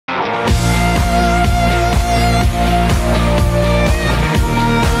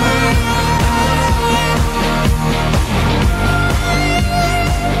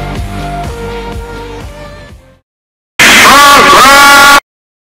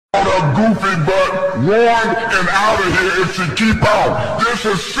Goofy Butt warned and out of here if she keep on. This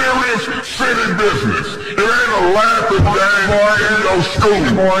is serious city business. It ain't a laughing game in your school.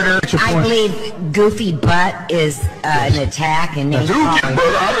 I believe Goofy Butt is an attack and then Dookie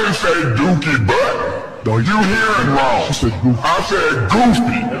Butt? I didn't say Dookie Butt. No, you hearing wrong. I said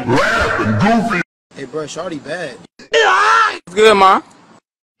Goofy. Laughing, Goofy. Hey bro, shawty bad. What's good, man?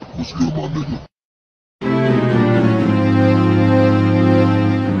 What's good, my nigga?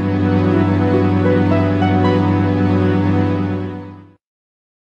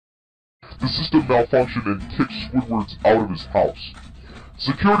 The system malfunctioned and kicked Squidward's out of his house.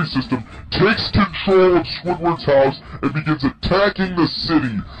 Security system takes control of Squidward's house and begins attacking the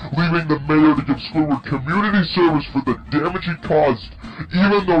city, leaving the mayor to give Squidward community service for the damage he caused,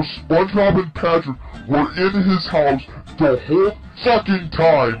 even though SpongeBob and Patrick were in his house the whole fucking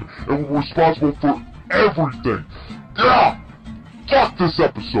time and were responsible for everything. Yeah! Fuck this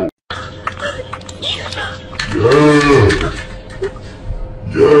episode!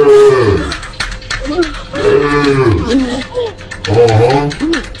 Yeah!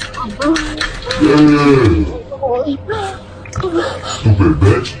 Stupid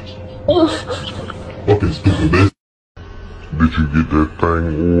bitch. Fucking stupid bitch. Did you get that thing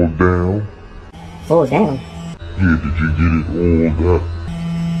all down? All down? Yeah, did you get it all down?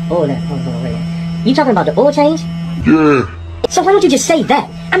 All down. Hold on, wait. You talking about the oil change? Yeah. So why don't you just say that?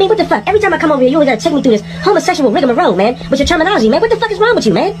 I mean, what the fuck? Every time I come over here, you always gotta take me through this homosexual rigmarole, man, with your terminology, man. What the fuck is wrong with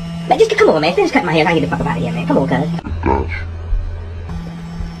you, man? Man, just come on, man. Finish cutting my hair. I get the fuck up out of here, man. Come on, cuz. Gosh.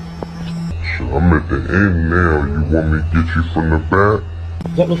 So I'm at the end now. You want me to get you from the back?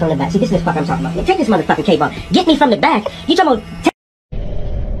 Get me from the back. See, this is the fuck I'm talking about. Take this motherfucking K-Ball. Get me from the back. You talking about... Take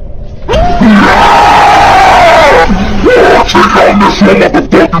on this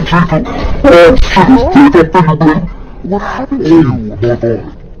motherfucking people! What happened to you, mother?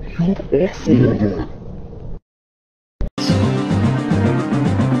 You awful mother.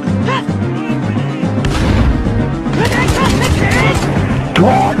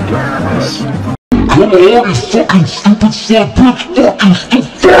 God damn it! Come on, you fucking stupid son bitch! Fucking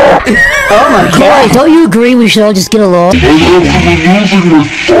stupid! Oh my god, don't you agree we should all just get along? I love you losing my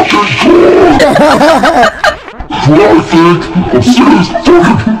fucking god! What I think of serious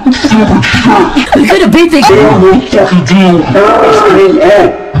fucking stupid shit! We could have beat the game! I will fucking do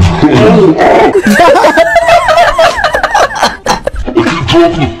I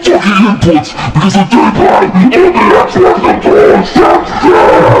keep dropping the fucking inputs because of D-pad and the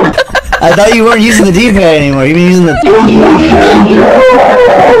I thought you weren't using the D-pad anymore. You've been using the...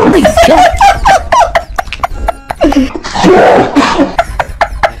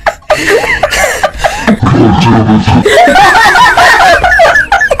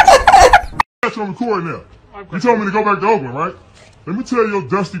 I'm recording now. You told me to go back to Oakland, right? Let me tell your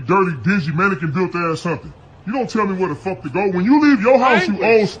dusty, dirty, dingy, mannequin-built ass something. You don't tell me where the fuck to go. When you leave your house, you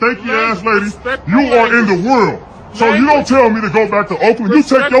old, stanky-ass lady, you are in the world. So you don't tell me to go back to Oakland. You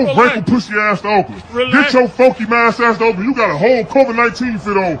take your wrinkled pussy ass to Oakland. Get your funky mass ass to Oakland. You got a whole COVID-19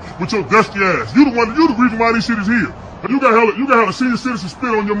 fit on with your dusty ass. You the reason why this shit is here. You got hella senior citizen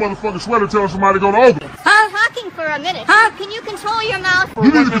spit on your motherfucking sweater telling somebody to go to Oakland. I was talking for a minute. Huh? Can you control your mouth?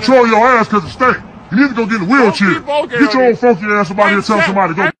 You need to control your ass because it stank. You need to go get in the wheelchair. Get your old funky ass somebody to tell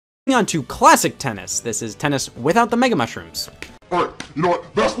somebody to go. Moving on to classic tennis. This is tennis without the mega mushrooms. Alright, you know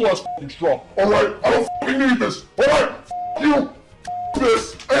what? Basketball's fucking strong. Alright, I don't fucking need this. Alright, you,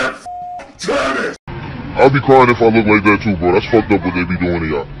 this, and tennis. I'll be crying if I look like that too, bro. That's fucked up what they be doing to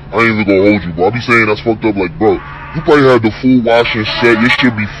y'all. I ain't even gonna hold you, bro. I'll be saying that's fucked up like, bro. You probably had the full wash and set. Your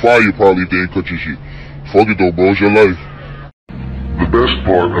shit be fire probably if they ain't cut your shit. Fuck it though, bro. It's your life. The best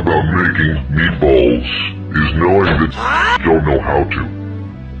part about making meatballs is knowing that you don't know how to.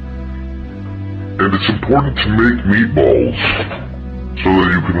 And it's important to make meatballs so that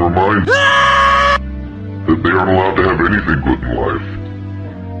you can remind that they aren't allowed to have anything good in life.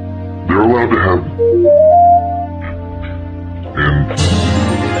 They're allowed to have...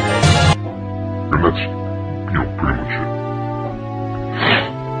 And that's, you know, pretty much it.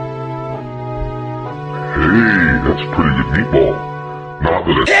 Hey, that's a pretty good meatball. Not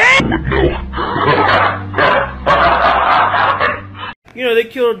that I would know. You know, they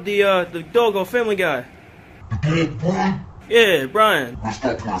killed the dog on Family Guy. The dog, Brian? Yeah, Brian. Let's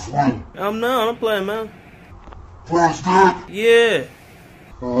stop playing for real. I'm playing, man. Brian's dead? Yeah.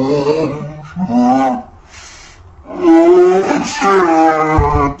 I'm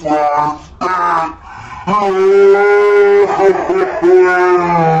scared. Brian's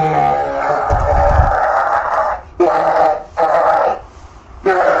dead.